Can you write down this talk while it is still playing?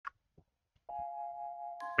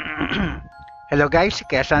Hello guys,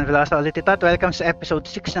 Kesan Velosa ulit ito at welcome sa episode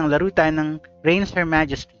 6 ng laro tayo ng Reigns Her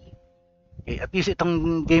Majesty. Okay, at least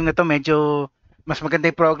itong game na to medyo mas maganda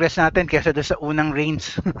yung progress natin kaysa doon sa unang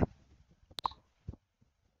Reigns.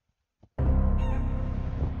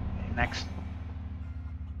 Okay, next.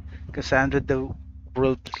 Cassandra the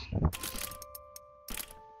World.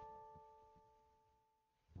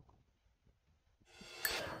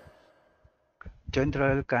 Join the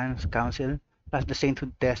Royal Council, pass the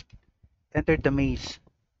Sainthood test, enter the maze.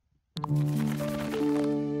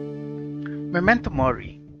 Memento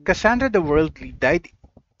Mori. Cassandra the Worldly died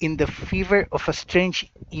in the fever of a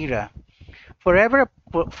strange era. Forever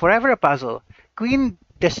a puzzle, Queen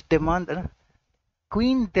Desdemona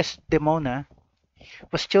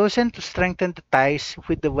was chosen to strengthen the ties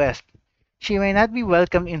with the West. She may not be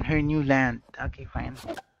welcome in her new land. Okay, fine.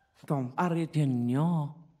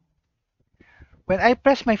 When I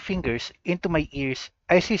press my fingers into my ears,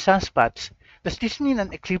 I see sunspots. Does this mean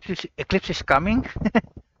an eclipse is coming?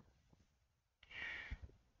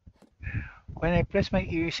 When I press my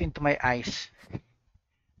ears into my eyes,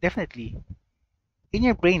 definitely. In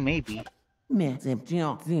your brain, maybe. Let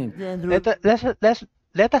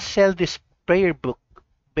us sell this prayer book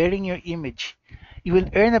bearing your image. You will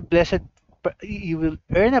earn a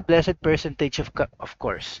blessed percentage of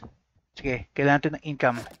course. Sige, kailangan ito ng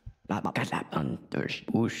income. A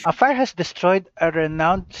fire has destroyed a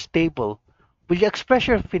renowned stable. Will you express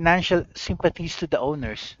your financial sympathies to the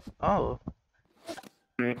owners? Oh.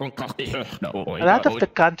 A lot of the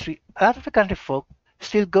country folk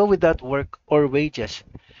still go without work or wages.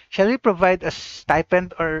 Shall we provide a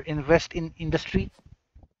stipend or invest in industry?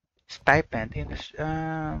 Stipend,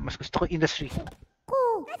 mas gusto ko industry.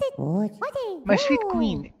 My sweet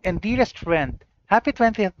queen and dearest friend, happy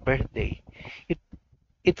 20th birthday.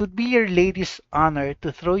 It would be your lady's honor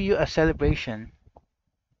to throw you a celebration.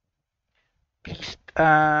 Please,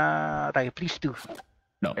 please do.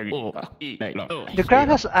 The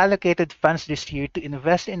crown has allocated funds this year to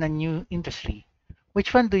invest in a new industry.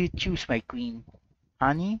 Which one do you choose, my queen?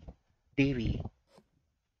 Honey? Dairy?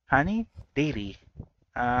 Honey? Dairy?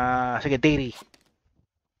 Sige, dairy.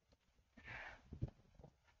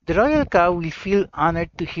 The royal cow will feel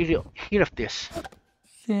honored to hear of this.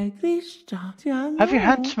 Have your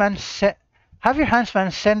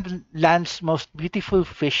huntsman send land's most beautiful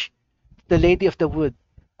fish to the Lady of the Wood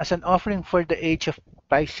as an offering for the age of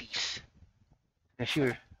Pisces. Yeah,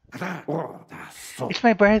 sure. It's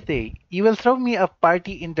my birthday. You will throw me a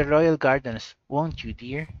party in the royal gardens, won't you,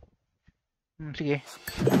 dear? Sige.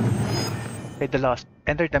 Play the lost.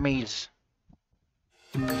 Enter the maze.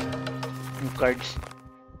 New cards.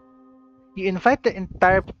 You invite the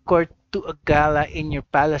entire court to a gala in your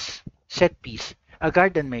palace set piece, a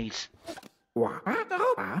garden maze.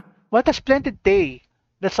 What a splendid day!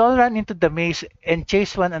 Let's all run into the maze and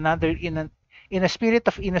chase one another in a spirit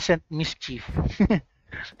of innocent mischief.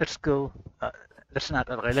 Let's go. Let's not.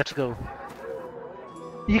 Okay, let's go.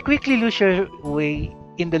 You quickly lose your way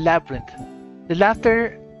in the labyrinth. The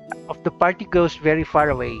laughter of the party goes very far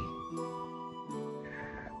away.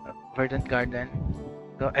 Verdant garden.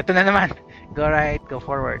 Go. Ito na naman. Go right. Go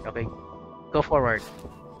forward. Okay. Go forward.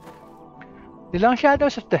 The long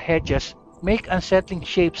shadows of the hedges make unsettling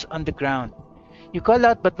shapes on the ground. You call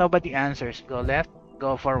out, but nobody answers. Go left.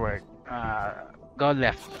 Go forward. Go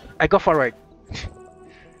left. I go forward.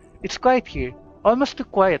 It's quiet here. Almost too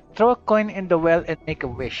quiet. Throw a coin in the well and make a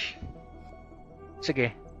wish.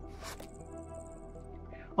 Sige.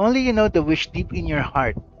 Only you know the wish deep in your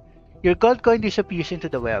heart. Your gold coin disappears into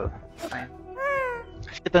the well. Fine.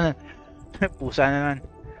 Ito na. Pusa na naman.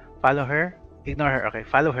 Follow her. Ignore her. Okay,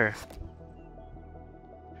 follow her.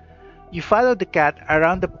 You follow the cat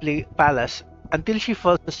around the palace until she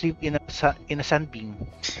falls asleep in a sunbeam.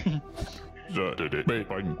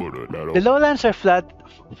 The lowlands are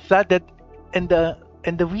flooded, and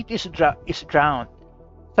the wheat is drowned.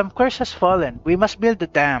 Some curse has fallen. We must build a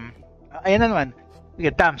dam. Ayan na naman.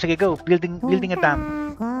 Sige, dam. Sige, go. Building a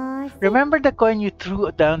dam. Remember the coin you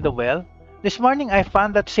threw down the well? This morning I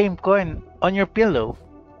found that same coin on your pillow.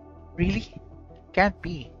 Really? Can't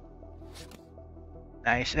be.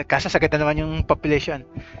 Nice. Kasasagad na naman yung population.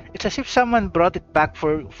 It's as if someone brought it back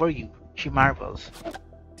for you. She marvels.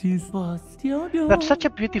 That's such a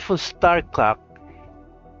beautiful star clock.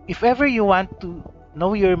 If ever you want to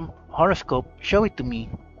know your horoscope, show it to me.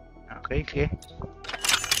 Okay, okay.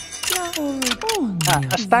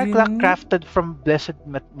 A star clock crafted from blessed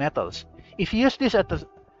metals. If you use this at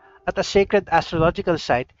a sacred astrological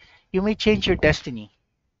site, you may change your destiny.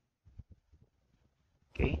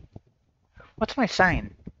 Okay. What's my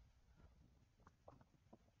sign?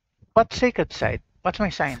 What sacred site? What's my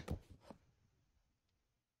sign?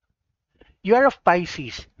 You are of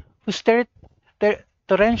Pisces, whose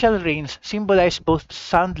torrential rains symbolize both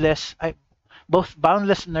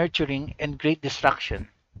boundless nurturing and great destruction.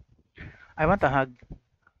 I want a hug.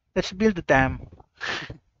 Let's build a dam.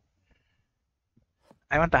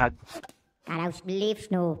 I want a hug.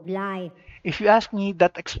 If you ask me,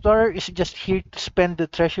 that explorer is just here to spend the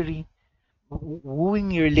treasury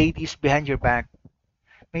wooing your ladies behind your back.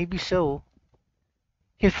 Maybe so.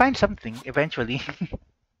 He'll find something eventually.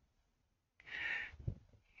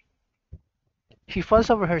 She falls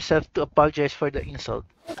over herself to apologize for the insult.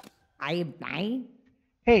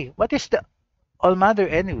 Hey, what is the All-Mother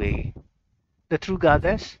anyway? The true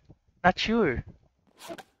goddess? Not sure.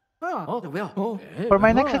 For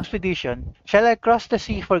my next expedition, shall I cross the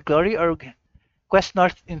sea for glory or quest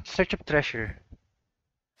north in search of treasure?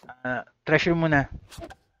 Treasure muna.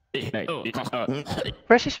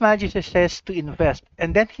 First His Majesty says to invest,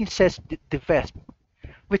 and then he says divest.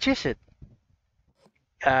 Which is it?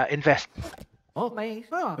 Invest. Far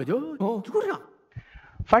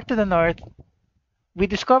to the north, we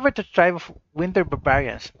discovered the tribe of winter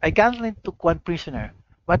barbarians. I gallantly took one prisoner.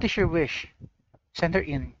 What is your wish? Send her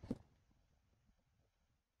in.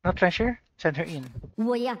 No treasure? Send her in.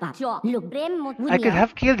 I could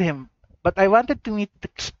have killed him, but I wanted to meet the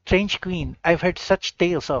strange queen. I've heard such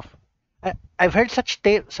tales of. I've heard such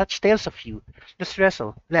tales of you. Let's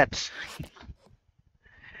wrestle. Let's.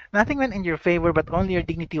 Nothing went in your favor, but only your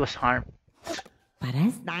dignity was harmed.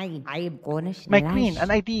 My queen,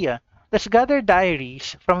 an idea. Let's gather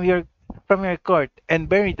diaries from your court and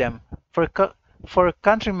bury them for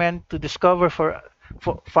countrymen to discover for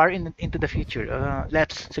far into the future.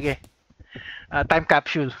 Let's. Sige. Time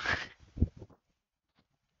capsule.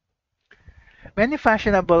 Many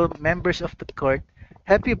fashionable members of the court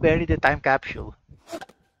help you bury the time capsule.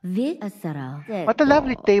 What a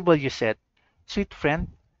lovely table you set. Sweet friend,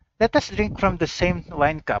 let us drink from the same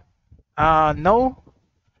wine cup. No,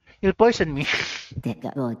 you'll poison me.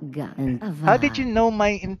 How did you know my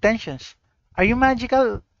intentions? Are you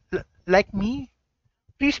magical like me?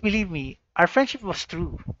 Please believe me, our friendship was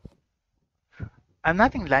true. I'm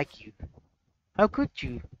nothing like you. How could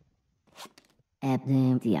you?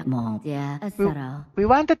 We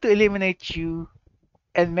wanted to eliminate you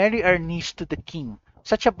and marry our niece to the king.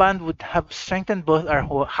 Such a bond would have strengthened both our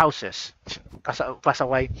houses.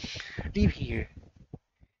 Pasaway, leave here.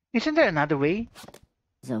 Isn't there another way?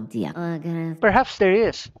 Perhaps there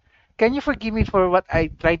is. Can you forgive me for what I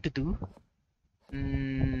tried to do?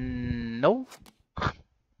 No.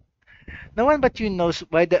 No one but you knows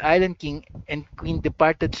why the Island King and Queen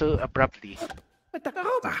departed so abruptly.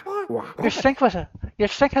 Your strength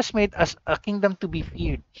has made us a kingdom to be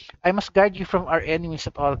feared. I must guard you from our enemies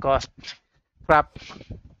at all costs. Crap.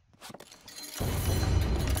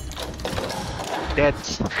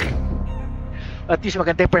 Deads. At least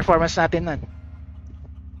maganda yung performance natin nun.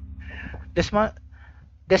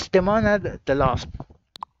 Desdemona the Lost.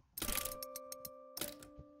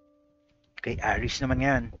 Okay, Aris naman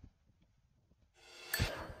yan.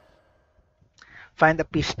 Find a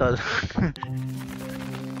pistol.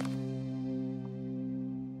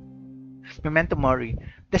 Memento Mori.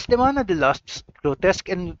 Desdemona the Lost's grotesque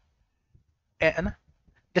and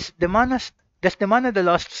Desdemona the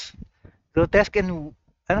Lost's grotesque and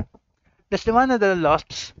Desdemona the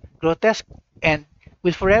Lost's grotesque end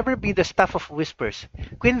will forever be the stuff of whispers.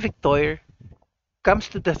 Queen Victoire comes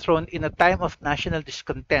to the throne in a time of national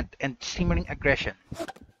discontent and simmering aggression.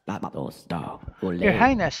 Your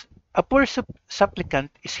Highness, a poor supplicant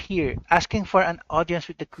is here, asking for an audience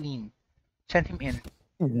with the Queen. Send him in.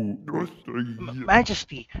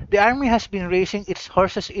 Majesty, the army has been racing its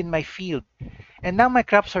horses in my field, and now my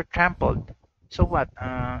crops are trampled. So what,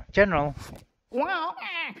 General?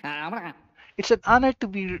 It's an honor to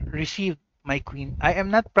be received, my Queen. I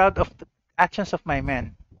am not proud of the actions of my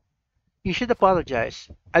men. You should apologize.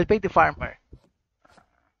 I'll pay the farmer.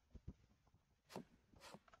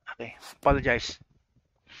 Okay, apologize.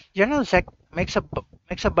 General Zek makes a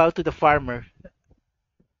bow to the farmer.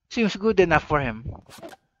 Seems good enough for him.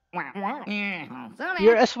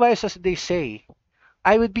 You're as wise as they say.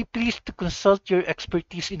 I would be pleased to consult your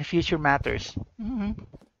expertise in future matters.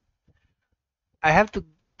 I have to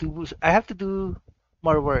do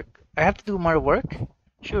more work. I have to do more work?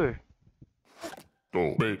 Sure.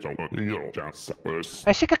 I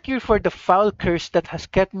seek a cure for the foul curse that has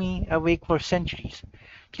kept me awake for centuries.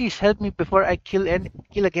 Please help me before I kill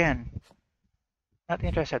again. Not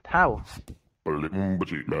interested. How?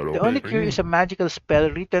 The only cure is a magical spell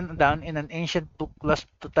written down in an ancient book lost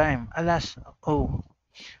to time. Alas, oh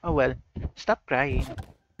well. Stop crying.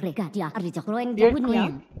 You're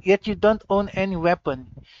queen, yet you don't own any weapon.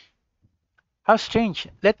 How strange.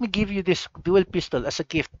 Let me give you this dual pistol as a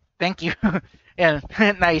gift. Thank you. Yeah,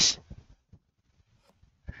 nice.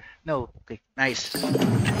 No, okay, nice.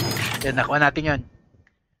 Yan, nakuha natin yun.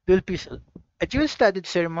 Dual pistol. A dual-studded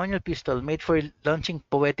ceremonial pistol made for launching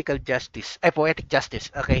poetic justice.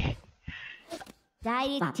 Okay.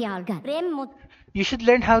 You should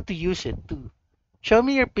learn how to use it too. Show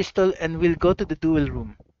me your pistol and we'll go to the duel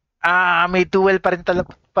room. Ah, may duel pa rin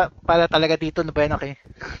para talaga dito. No ba yan? Okay.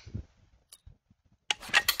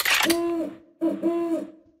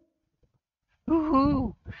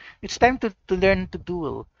 Woohoo! It's time to learn to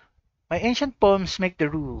duel. My ancient poems make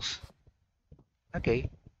the rules. Okay.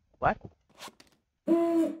 What?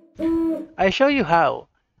 I show you how.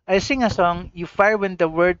 I sing a song, you fire when the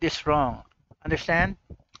word is wrong. Understand?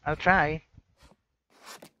 I'll try.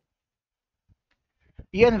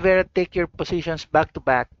 You and Vera take your positions back to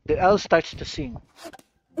back. The owl starts to sing.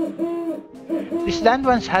 This land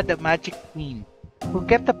once had a magic queen who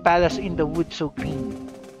kept a palace in the wood so green.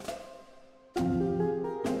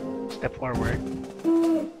 Step forward.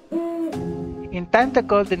 In time the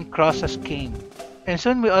golden crosses came, and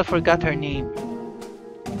soon we all forgot her name.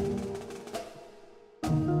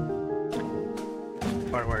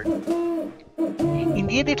 Forward.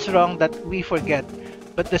 Indeed, it's wrong that we forget,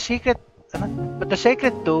 but the secret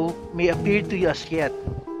though may appear to us yet.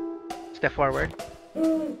 Step forward.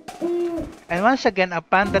 And once again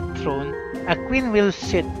upon that throne, a queen will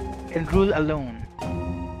sit and rule alone.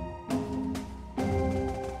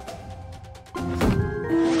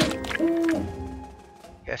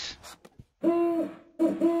 Yes.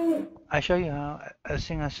 I show you how. I'll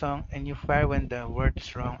sing a song and you fire when the word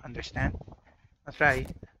is wrong. Understand? I'll try.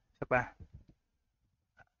 Isa pa.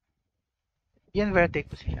 Yan, Vera, take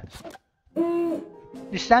positions.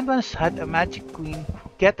 This land once had a magic queen who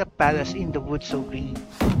kept a palace in the woods so green.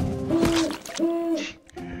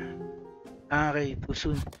 Okay, too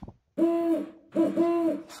soon.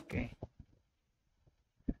 Okay.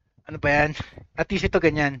 Ano ba yan? At least ito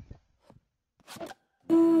ganyan.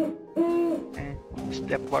 Okay.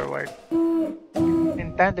 Step forward.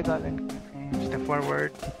 In time the golden. Okay. Step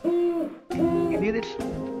forward. You need it.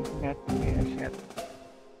 Yes.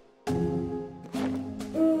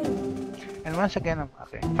 And once again,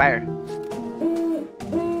 okay, fire.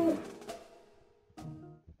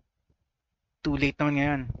 Too late naman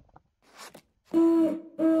ngayon.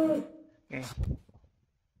 Okay.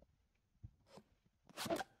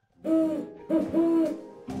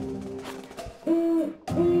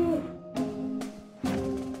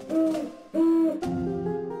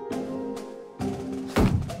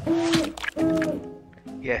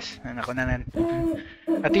 Yes, ako na nan.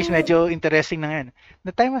 At least medyo interesting na yan.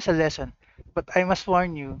 The time was a lesson, but I must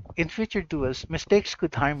warn you, in future duels, mistakes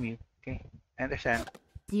could harm you. Okay, I understand.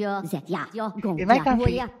 In my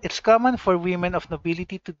country, it's common for women of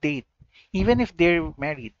nobility to date, even if they're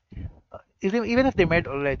married. Even if they're married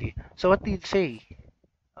already. So what do you say?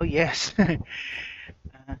 Oh yes.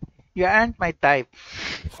 You aren't my type.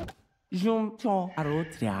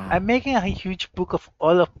 I'm making a huge book of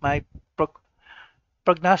all of my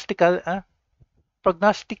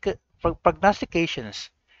prognostications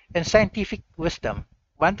and scientific wisdom.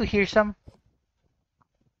 Want to hear some?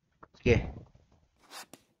 Okay.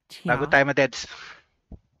 Bago tayo madeds.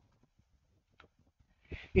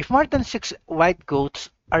 If more than 6 white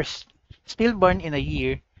goats are stillborn in a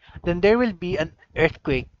year, then there will be an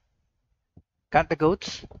earthquake. Count the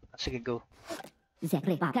goats? Sige, go. It's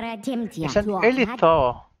an early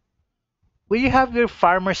thaw. Will you have your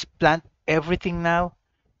farmers plant everything now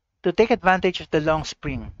to take advantage of the long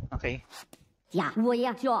spring? Okay.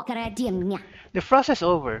 The frost is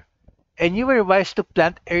over, and you were wise to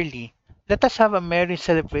plant early. Let us have a merry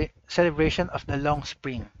celebration of the long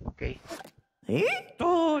spring. Okay.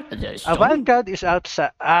 A wild crowd is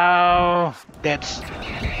outside. Oh, that's.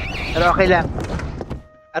 Pero okay lang.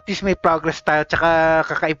 At least may progress tayo. Tsaka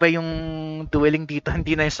kakaiba yung dueling dito.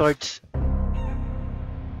 Hindi na yung swords.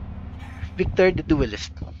 Victor the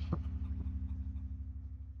Duelist.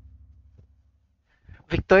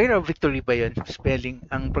 Victor or Victory ba yun? Spelling,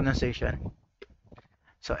 ang pronunciation.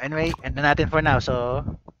 So anyway, end na natin for now. So,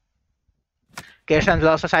 Kersan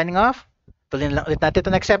Vlogs signing off. Tuloy lang ulit natin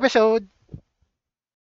ito next episode.